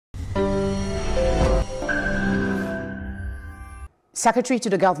Secretary to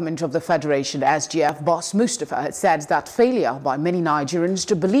the Government of the Federation, SGF boss Mustafa, had said that failure by many Nigerians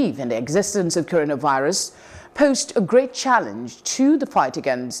to believe in the existence of coronavirus posed a great challenge to the fight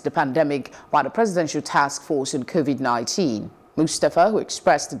against the pandemic by the Presidential Task Force on COVID-19. Mustafa, who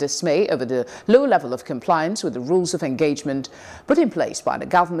expressed dismay over the low level of compliance with the rules of engagement put in place by the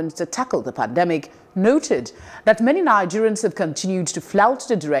government to tackle the pandemic, noted that many Nigerians have continued to flout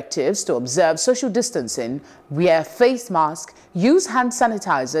the directives to observe social distancing, wear face masks, use hand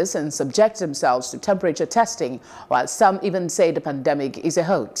sanitizers and subject themselves to temperature testing, while some even say the pandemic is a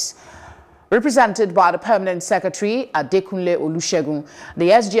hoax. Represented by the Permanent Secretary, Adekunle Olusegun,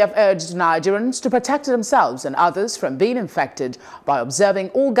 the SGF urged Nigerians to protect themselves and others from being infected by observing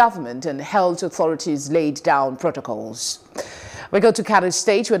all government and health authorities laid down protocols. We go to Kano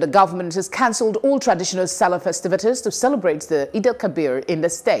State, where the government has cancelled all traditional Sallah festivities to celebrate the Eid al-Kabir in the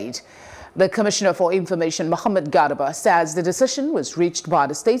state. The Commissioner for Information, Mohammed Garba, says the decision was reached by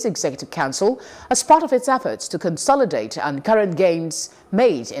the State's Executive Council as part of its efforts to consolidate and current gains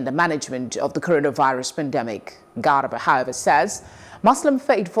made in the management of the coronavirus pandemic. Garba, however, says Muslim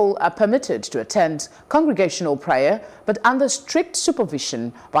faithful are permitted to attend congregational prayer, but under strict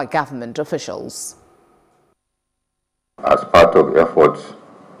supervision by government officials. As part of efforts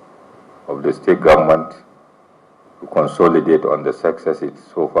of the state government to consolidate on the success it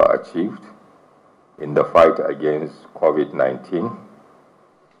so far achieved in the fight against COVID-19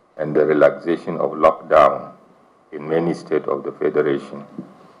 and the relaxation of lockdown in many states of the Federation,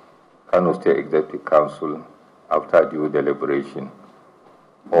 Kano State Executive Council, after due deliberation,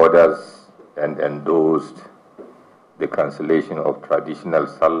 orders and endorsed the cancellation of traditional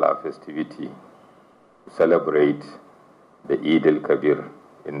Sallah festivity to celebrate the Eid al-Kabir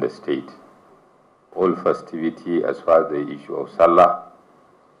in the state. All festivity as far as the issue of Sallah,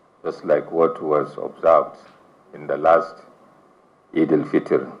 just like what was observed in the last Eid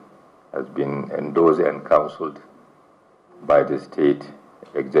al-Fitr, has been endorsed and counselled by the State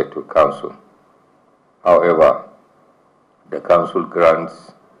Executive Council. However, the Council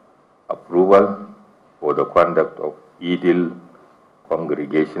grants approval for the conduct of Eid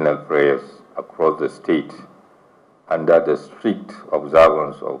al-congregational prayers across the state under the strict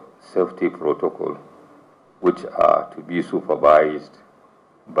observance of safety protocol, which are to be supervised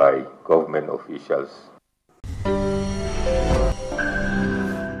by government officials.